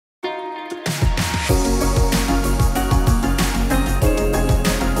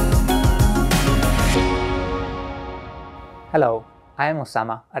Hello, I am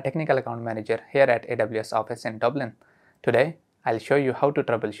Usama, a technical account manager here at AWS office in Dublin. Today, I'll show you how to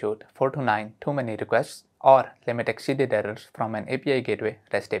troubleshoot 4 to 9 too many requests or limit exceeded errors from an API gateway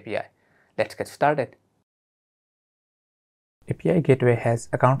REST API. Let's get started. API gateway has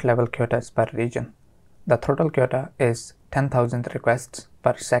account level quotas per region. The total quota is 10,000 requests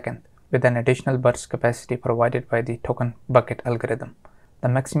per second with an additional burst capacity provided by the token bucket algorithm. The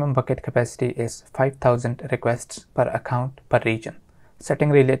maximum bucket capacity is 5,000 requests per account per region.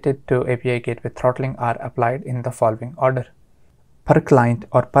 Settings related to API gateway throttling are applied in the following order. Per client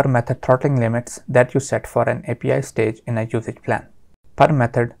or per method throttling limits that you set for an API stage in a usage plan. Per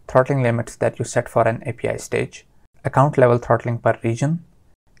method throttling limits that you set for an API stage. Account level throttling per region.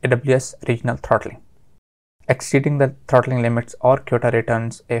 AWS regional throttling. Exceeding the throttling limits or quota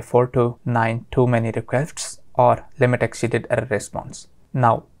returns a 4 to 9 too many requests or limit exceeded error response.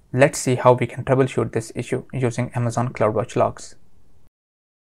 Now, let's see how we can troubleshoot this issue using Amazon CloudWatch logs.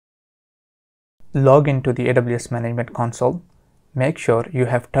 Log into the AWS Management Console. Make sure you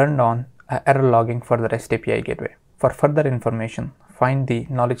have turned on error logging for the REST API gateway. For further information, find the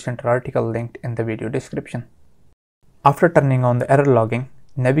Knowledge Center article linked in the video description. After turning on the error logging,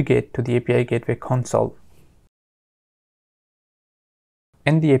 navigate to the API Gateway console.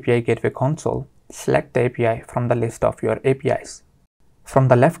 In the API Gateway console, select the API from the list of your APIs. From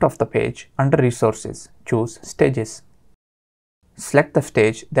the left of the page, under Resources, choose Stages. Select the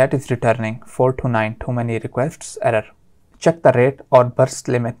stage that is returning 4 to 9 too many requests error. Check the rate or burst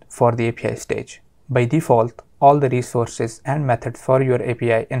limit for the API stage. By default, all the resources and methods for your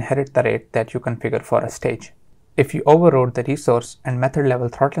API inherit the rate that you configure for a stage. If you overrode the resource and method level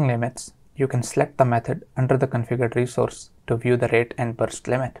throttling limits, you can select the method under the configured resource to view the rate and burst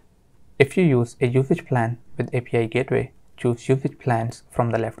limit. If you use a usage plan with API Gateway, choose Usage Plans from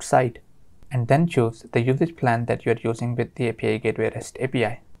the left side, and then choose the usage plan that you are using with the API Gateway REST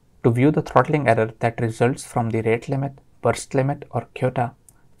API. To view the throttling error that results from the rate limit, burst limit, or quota,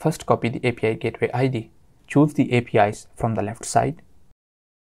 first copy the API Gateway ID, choose the APIs from the left side,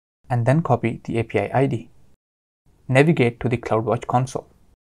 and then copy the API ID. Navigate to the CloudWatch console.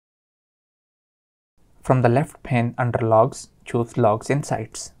 From the left pane under Logs, choose Logs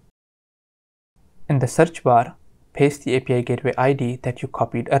Insights. In the search bar, paste the API Gateway ID that you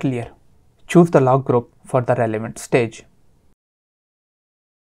copied earlier. Choose the log group for the relevant stage.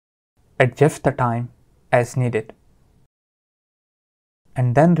 Adjust the time as needed.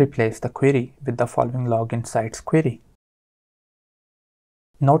 And then replace the query with the following Log Insights query.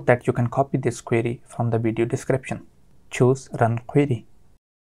 Note that you can copy this query from the video description. Choose Run Query.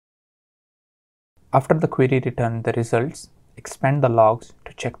 After the query returns the results, expand the logs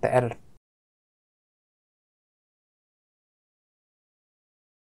to check the error.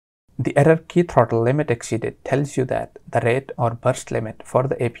 The error key throttle limit exceeded tells you that the rate or burst limit for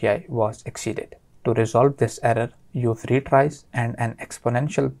the API was exceeded. To resolve this error, use retries and an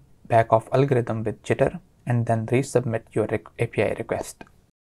exponential backoff algorithm with jitter and then resubmit your API request.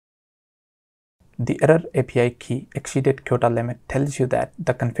 The error API key exceeded quota limit tells you that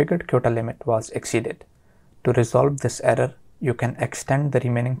the configured quota limit was exceeded. To resolve this error, you can extend the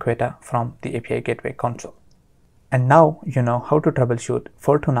remaining quota from the API Gateway console. And now you know how to troubleshoot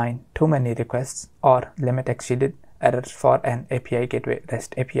 4 to 9 too many requests or limit exceeded errors for an API Gateway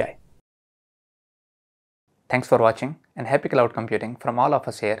REST API. Thanks for watching and happy cloud computing from all of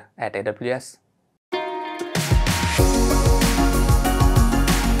us here at AWS.